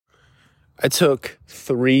I took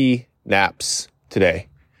 3 naps today,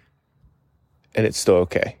 and it's still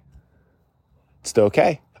okay. It's still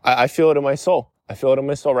okay. I feel it in my soul. I feel it in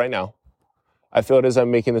my soul right now. I feel it as I'm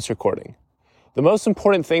making this recording. The most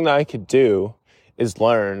important thing that I could do is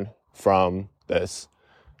learn from this.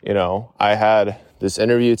 You know, I had this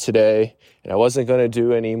interview today, and I wasn't going to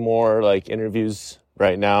do any more interviews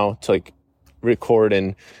right now to record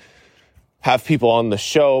and have people on the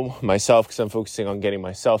show myself, because I'm focusing on getting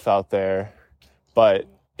myself out there. But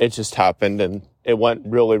it just happened, and it went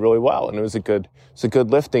really, really well. And it was a good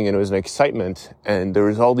lifting, and it was an excitement. And there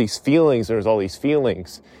was all these feelings.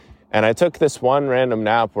 And I took this one random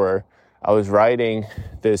nap where I was writing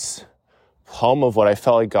this poem of what I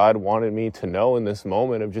felt like God wanted me to know in this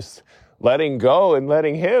moment of just letting go and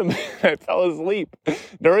letting Him. I fell asleep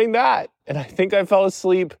during that. And I think I fell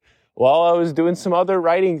asleep while I was doing some other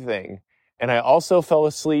writing thing. And I also fell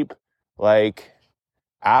asleep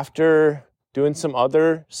after doing some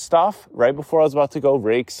other stuff right before I was about to go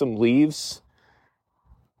rake some leaves.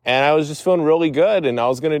 And I was just feeling really good, and I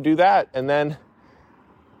was going to do that. And then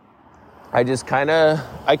I kind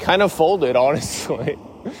of folded, honestly.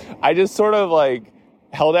 I just sort of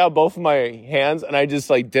held out both of my hands, and I just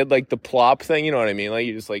did the plop thing, you know what I mean?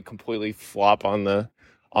 You just completely flop on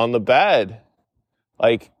the bed.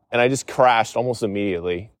 And I just crashed almost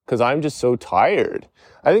immediately because I'm just so tired.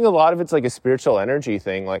 I think a lot of it's a spiritual energy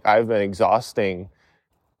thing. I've been exhausting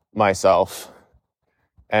myself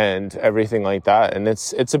and everything like that. And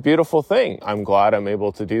it's a beautiful thing. I'm glad I'm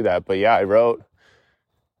able to do that. But yeah, I wrote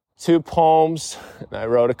 2 poems, and I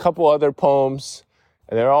wrote a couple other poems,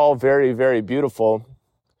 and they're all very, very beautiful.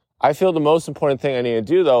 I feel the most important thing I need to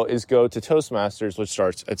do, though, is go to Toastmasters, which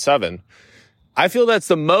starts at 7. I feel that's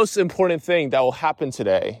the most important thing that will happen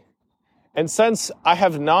today. And since I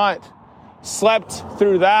have not slept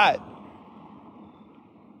through that,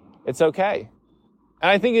 it's okay. And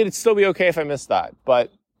I think it'd still be okay if I missed that. But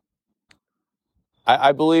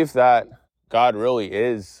I believe that God really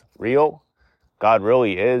is real. God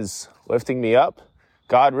really is lifting me up.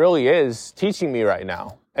 God really is teaching me right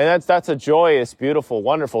now. And that's a joyous, beautiful,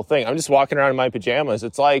 wonderful thing. I'm just walking around in my pajamas.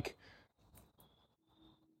 It's like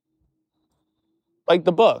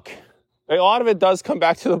the book. A lot of it does come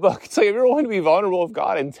back to the book. It's if you want to be vulnerable with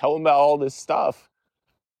God and tell Him about all this stuff,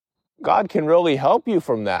 God can really help you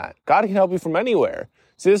from that. God can help you from anywhere.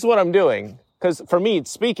 See, this is what I'm doing. Because for me,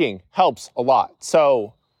 speaking helps a lot.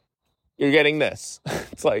 So you're getting this.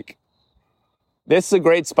 It's this is a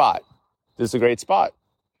great spot. This is a great spot.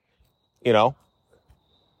 You know,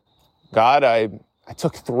 God, I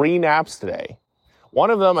took 3 naps today. One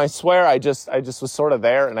of them, I swear, I just was sort of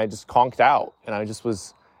there, and I just conked out, and it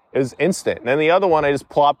was instant. And then the other one, I just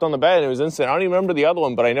plopped on the bed, and it was instant. I don't even remember the other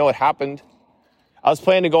one, but I know it happened. I was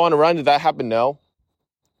planning to go on a run. Did that happen? No.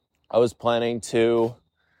 I was planning to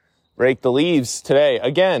rake the leaves today.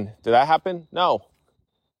 Again, did that happen? No.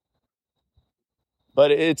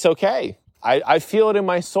 But it's okay. I feel it in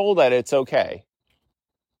my soul that it's okay.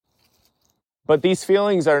 But these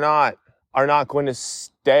feelings are not going to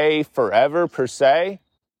stay forever per se.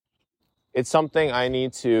 It's something I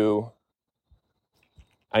need to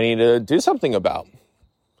do something about.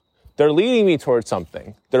 They're leading me towards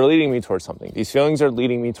something. These feelings are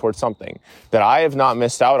leading me towards something that I have not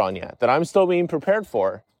missed out on yet, that I'm still being prepared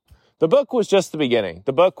for. The book was just the beginning.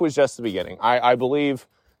 I believe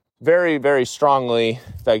very, very strongly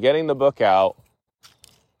that getting the book out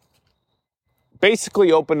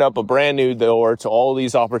basically opened up a brand new door to all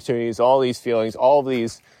these opportunities, all these feelings, all of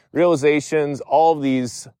these realizations, all of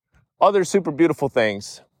these other super beautiful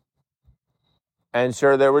things. And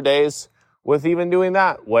sure, there were days with even doing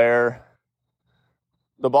that where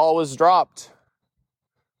the ball was dropped.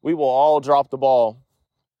 We will all drop the ball.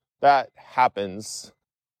 That happens.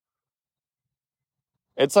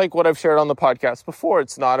 It's like what I've shared on the podcast before.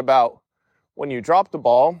 It's not about when you drop the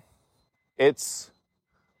ball. It's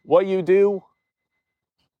what you do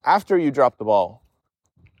after you drop the ball.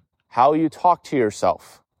 How you talk to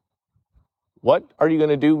yourself. What are you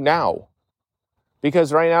going to do now?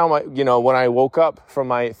 Because right now, when I woke up from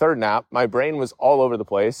my 3rd nap, my brain was all over the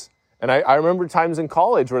place. And I remember times in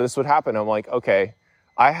college where this would happen. I'm like, okay,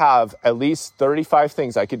 I have at least 35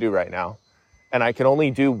 things I could do right now, and I can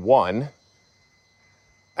only do 1.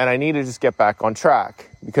 And I need to just get back on track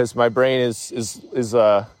because my brain is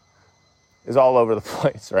all over the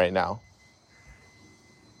place right now.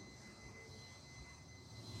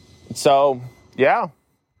 So, yeah,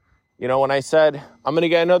 when I said I'm going to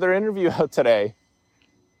get another interview out today,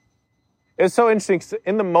 it's so interesting 'cause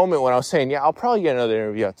in the moment when I was saying, yeah, I'll probably get another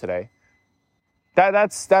interview out today,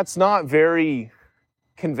 that's not very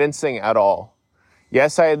convincing at all.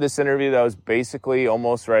 Yes, I had this interview that was basically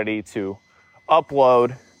almost ready to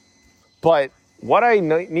upload, but what I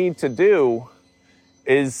need to do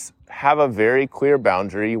is have a very clear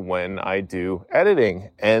boundary when I do editing,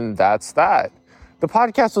 and that's that. The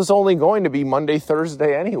podcast was only going to be Monday,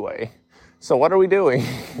 Thursday anyway. So what are we doing?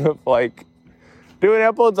 Like, doing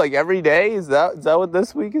uploads like every day? Is that what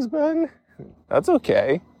this week has been? That's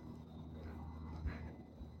okay.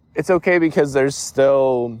 It's okay because there's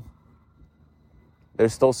still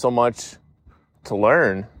so much to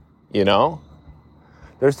learn, you know?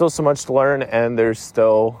 There's still so much to learn, and there's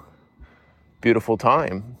still beautiful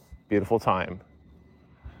time.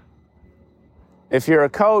 If you're a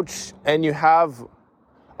coach and you have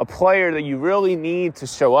a player that you really need to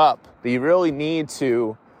show up, that you really need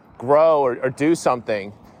to grow or do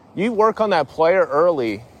something, you work on that player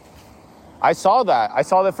early. I saw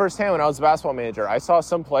that firsthand when I was a basketball manager. I saw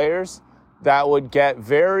some players that would get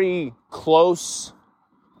very close,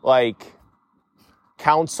 like,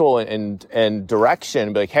 counsel and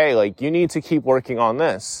direction, be like, hey, like, you need to keep working on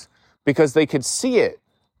this, because they could see it.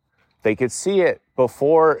 They could see it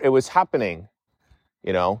before it was happening.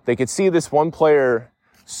 You know, they could see this one player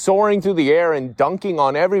soaring through the air and dunking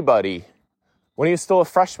on everybody when he was still a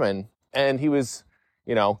freshman, and he was,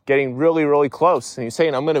 you know, getting really, really close. And he's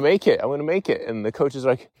saying, I'm going to make it. And the coach is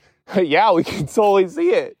like, yeah, we can totally see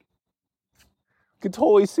it. We can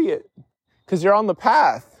totally see it. Because you're on the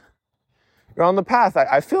path.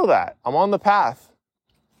 I feel that. I'm on the path.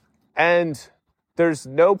 And there's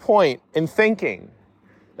no point in thinking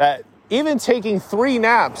that even taking 3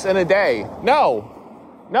 naps in a day, no,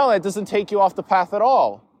 that doesn't take you off the path at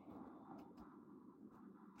all.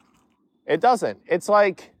 It doesn't. It's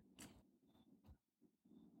like,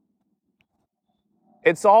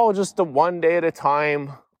 it's all just a one day at a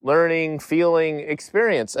time learning, feeling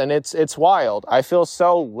experience. And it's wild. I feel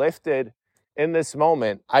so lifted in this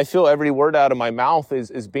moment. I feel every word out of my mouth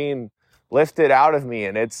is being lifted out of me.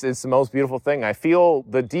 And it's the most beautiful thing. I feel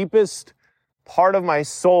the deepest part of my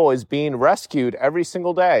soul is being rescued every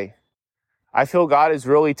single day. I feel God is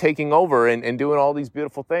really taking over and doing all these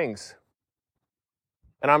beautiful things.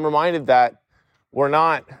 And I'm reminded that we're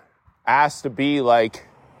not asked to be like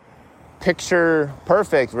picture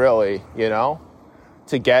perfect, really, you know,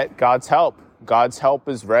 to get God's help. God's help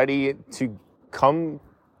is ready to come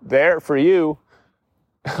there for you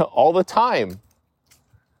all the time.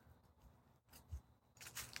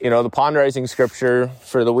 You know, the ponderizing scripture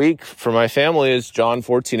for the week for my family is John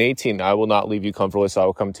 14:18. I will not leave you comfortless, I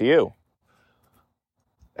will come to you.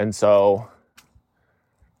 And so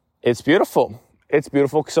it's beautiful. It's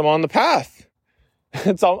beautiful because I'm on the path.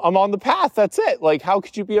 I'm on the path. That's it. Like, how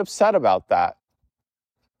could you be upset about that?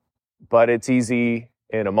 But it's easy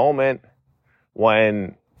in a moment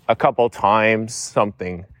when a couple times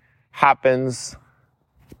something happens.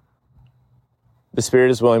 The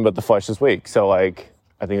spirit is willing, but the flesh is weak. So, like,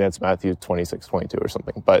 I think that's Matthew 26:22 or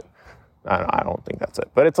something. But I don't think that's it.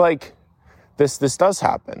 But it's like, this does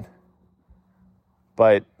happen.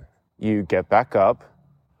 But you get back up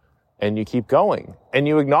and you keep going. And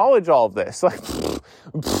you acknowledge all of this. Like,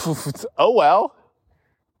 oh, well,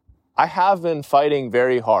 I have been fighting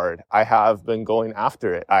very hard. I have been going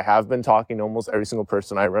after it. I have been talking to almost every single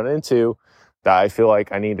person I run into that I feel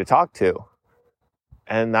like I need to talk to.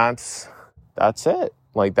 And that's it.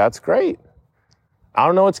 Like, that's great. I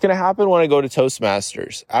don't know what's going to happen when I go to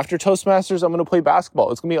Toastmasters. After Toastmasters, I'm going to play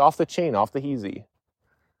basketball. It's going to be off the chain, off the easy.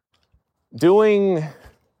 Doing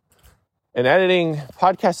and editing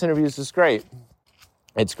podcast interviews is great.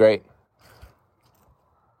 It's great.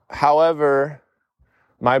 However,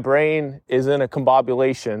 my brain is in a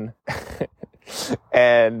combobulation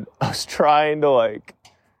and I was trying to, like,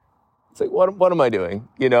 it's like, what am I doing?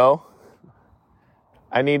 You know,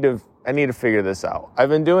 I need to figure this out. I've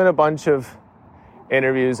been doing a bunch of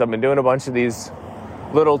interviews. I've been doing a bunch of these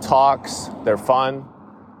little talks. They're fun.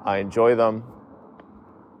 I enjoy them.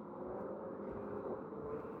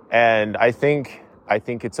 And I think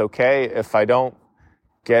it's okay if I don't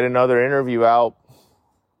get another interview out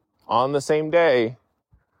on the same day.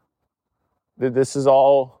 This is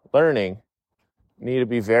all learning. I need to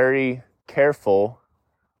be very careful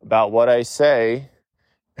about what I say,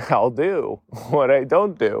 I'll do, what I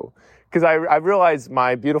don't do. Because I realize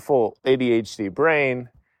my beautiful ADHD brain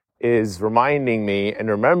is reminding me and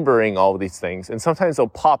remembering all of these things. And sometimes they'll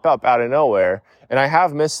pop up out of nowhere. And I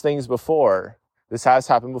have missed things before. This has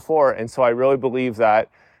happened before. And so I really believe that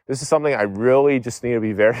this is something I really just need to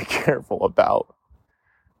be very careful about.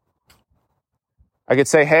 I could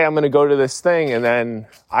say, hey, I'm going to go to this thing, and then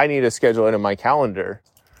I need to schedule it in my calendar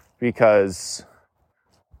because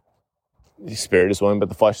the spirit is willing, but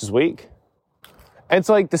the flesh is weak. And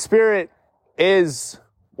so like the Spirit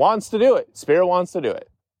wants to do it. Spirit wants to do it.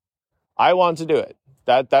 I want to do it.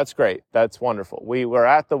 That's great. That's wonderful. We're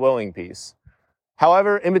at the willing piece.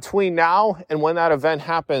 However, in between now and when that event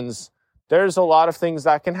happens, there's a lot of things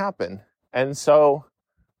that can happen. And so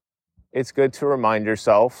it's good to remind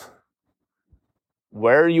yourself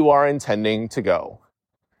where you are intending to go.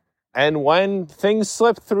 And when things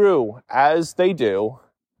slip through as they do,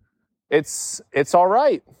 it's all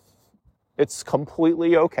right. It's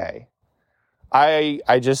completely okay.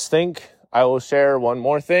 I just think I will share one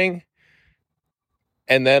more thing,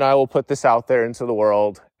 and then I will put this out there into the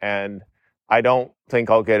world, and I don't think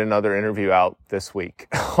I'll get another interview out this week.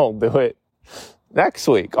 I'll do it next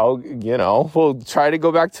week. We'll try to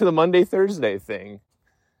go back to the Monday, Thursday thing.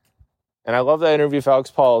 And I love that interview with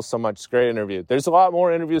Alex Paul so much. It's a great interview. There's a lot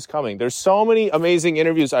more interviews coming. There's so many amazing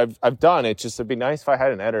interviews I've done. It'd be nice if I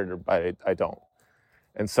had an editor, but I don't.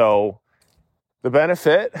 And so the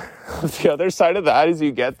benefit of the other side of that is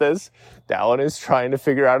you get this. Dallin is trying to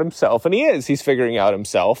figure out himself, and he is. He's figuring out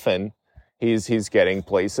himself, and he's getting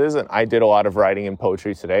places. And I did a lot of writing and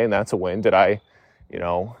poetry today, and that's a win. Did I,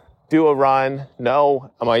 do a run?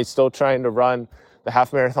 No. Am I still trying to run the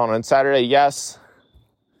half marathon on Saturday? Yes.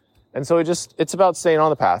 And so it's about staying on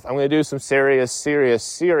the path. I'm going to do some serious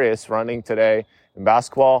running today in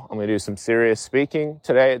basketball. I'm going to do some serious speaking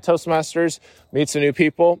today at Toastmasters, meet some new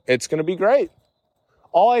people. It's going to be great.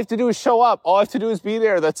 All I have to do is show up. All I have to do is be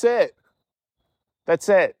there. That's it.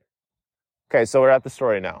 Okay, so we're at the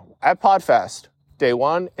story now. At PodFest, day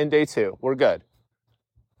 1 and day 2, we're good.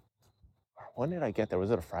 When did I get there?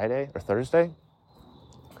 Was it a Friday or Thursday?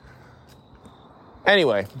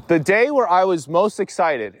 Anyway, the day where I was most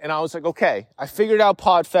excited, and I was like, okay, I figured out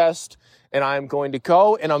PodFest, and I'm going to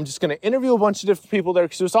go, and I'm just going to interview a bunch of different people there,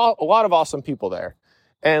 because there's a lot of awesome people there.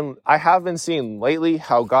 And I have been seeing lately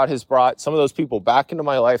how God has brought some of those people back into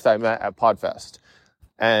my life that I met at PodFest.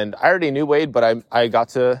 And I already knew Wade, but I got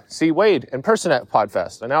to see Wade in person at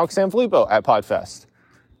PodFest, and Alex Sanfilippo at PodFest.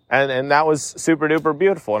 And that was super duper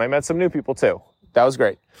beautiful, and I met some new people too. That was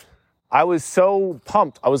great. I was so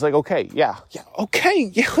pumped. I was like, okay,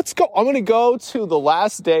 let's go. I'm going to go to the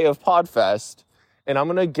last day of PodFest, and I'm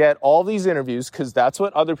going to get all these interviews, because that's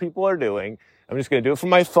what other people are doing. I'm just going to do it from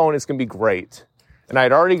my phone. It's going to be great. And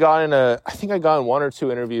I'd already gotten I think I'd gotten 1 or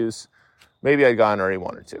 2 interviews. Maybe I'd gotten already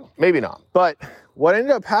 1 or 2. Maybe not. But what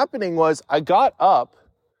ended up happening was I got up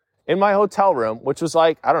in my hotel room, which was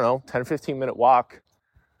like, 10, 15 minute walk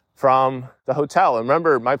from the hotel. And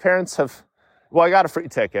remember, my parents I got a free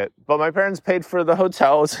ticket, but my parents paid for the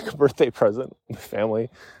hotel. It was like a birthday present. My family,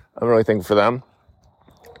 I'm really thankful for them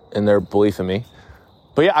and their belief in me.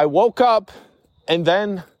 But yeah, I woke up, and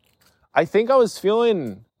then I think I was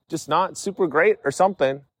feeling just not super great or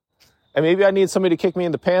something. And maybe I need somebody to kick me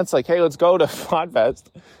in the pants, like, hey, let's go to PodFest.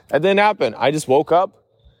 It didn't happen. I just woke up,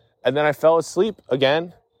 and then I fell asleep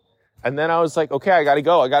again. And then I was like, okay, I gotta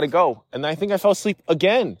go. And then I think I fell asleep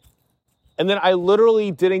again. And then I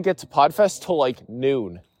literally didn't get to PodFest till like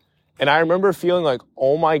noon. And I remember feeling like,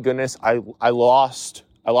 oh my goodness, I lost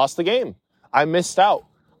the game. I missed out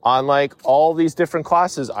on like all these different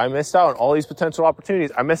classes. I missed out on all these potential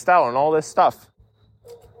opportunities. I missed out on all this stuff.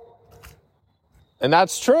 And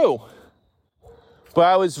that's true. But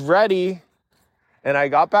I was ready, and I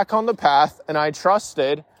got back on the path, and I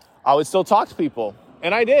trusted I would still talk to people.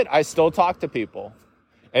 And I did. I still talked to people.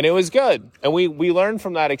 And it was good. And we learned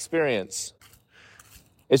from that experience.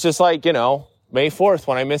 It's just like, May 4th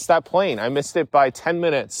when I missed that plane. I missed it by 10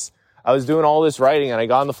 minutes. I was doing all this writing, and I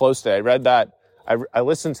got on the flow state. I read that. I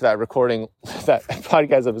listened to that recording, that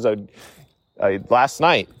podcast episode last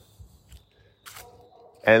night.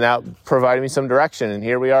 And that provided me some direction. And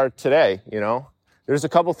here we are today, There's a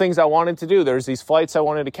couple things I wanted to do. There's these flights I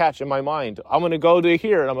wanted to catch in my mind. I'm going to go to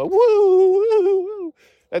here. And I'm like, woo.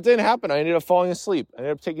 That didn't happen. I ended up falling asleep. I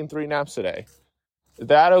ended up taking 3 naps today. Is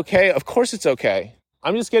that okay? Of course it's okay.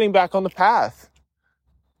 I'm just getting back on the path.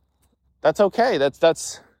 That's okay. That's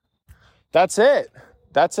it.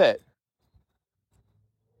 That's it.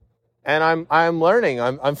 And I'm learning.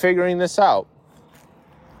 I'm figuring this out.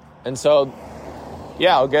 And so,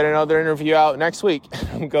 yeah, I'll get another interview out next week.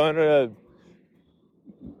 I'm going to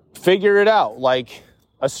figure it out, like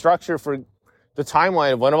a structure for the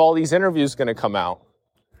timeline of when all these interviews going to come out.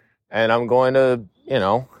 And I'm going to,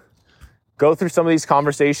 go through some of these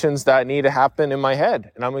conversations that need to happen in my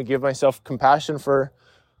head. And I'm going to give myself compassion for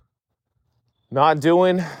not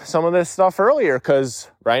doing some of this stuff earlier. Because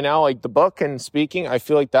right now, like the book and speaking, I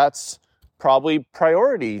feel like that's probably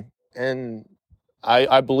priority. And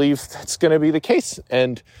I believe that's going to be the case.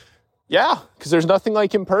 And yeah, because there's nothing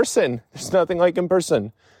like in person. There's nothing like in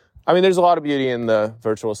person. I mean, there's a lot of beauty in the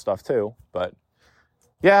virtual stuff too, but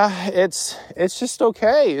yeah, it's just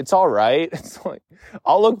okay. It's all right. It's like,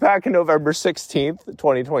 I'll look back in November 16th,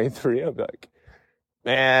 2023. I'll be like,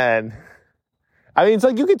 man, I mean, it's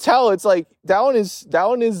like, you could tell it's like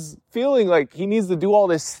Dallin is feeling like he needs to do all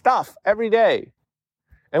this stuff every day.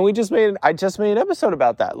 And I just made an episode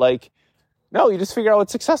about that. Like, no, you just figure out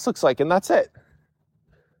what success looks like and that's it.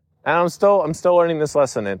 And I'm still learning this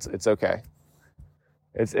lesson. It's okay.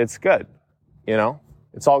 It's good. You know,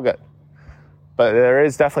 it's all good. But there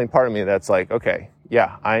is definitely part of me that's like, okay,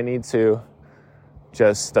 yeah, I need to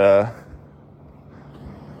just trust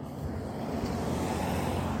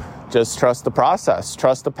the process,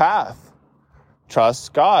 trust the path,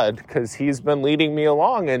 trust God, because he's been leading me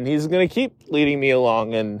along and he's going to keep leading me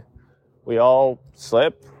along. And we all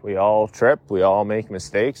slip, we all trip, we all make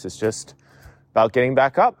mistakes. It's just about getting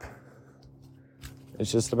back up.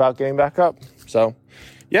 It's just about getting back up. So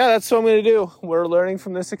yeah, that's what I'm going to do. We're learning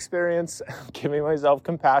from this experience, giving myself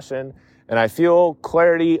compassion, and I feel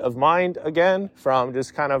clarity of mind again from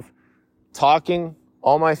just kind of talking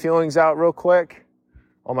all my feelings out real quick,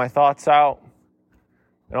 all my thoughts out,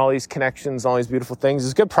 and all these connections, all these beautiful things.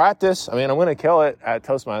 It's good practice. I mean, I'm going to kill it at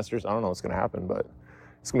Toastmasters. I don't know what's going to happen, but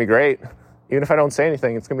it's going to be great. Even if I don't say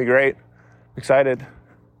anything, it's going to be great. I'm excited.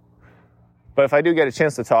 But if I do get a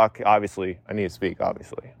chance to talk, obviously, I need to speak,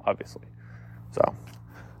 obviously. So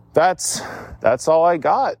that's all I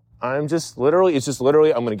got. I'm going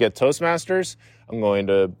to get Toastmasters. I'm going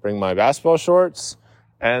to bring my basketball shorts,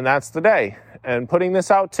 and that's the day. And putting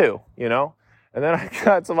this out too, you know? And then I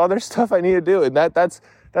got some other stuff I need to do, and that's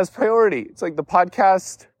priority. It's like the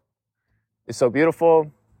podcast is so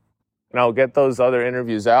beautiful, and I'll get those other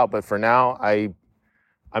interviews out, but for now,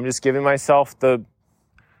 I'm just giving myself the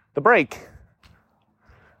break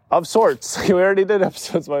of sorts. We already did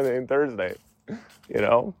episodes Monday and Thursday, you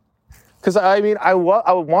know? Because, I mean, I want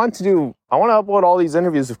to upload all these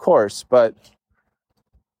interviews, of course, but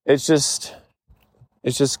it's just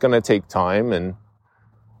going to take time, and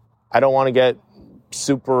I don't want to get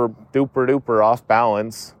super duper duper off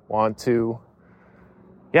balance. Want to,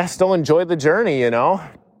 still enjoy the journey, you know?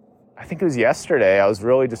 I think it was yesterday, I was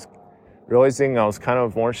really just realizing I was kind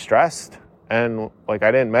of more stressed, and like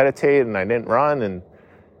I didn't meditate and I didn't run, and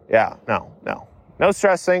no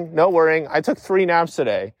stressing, no worrying. I took 3 naps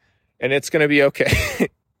today. And it's going to be okay.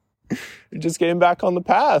 You're just getting back on the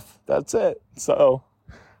path. That's it. So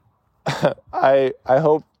I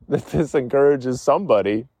hope that this encourages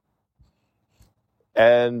somebody.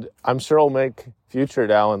 And I'm sure it'll make future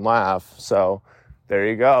Dallin laugh. So there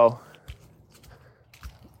you go.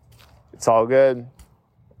 It's all good.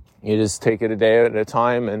 You just take it a day at a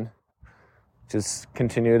time and just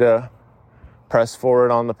continue to press forward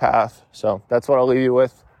on the path. So that's what I'll leave you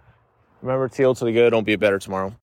with. Remember to yield to the good. Don't be a better tomorrow.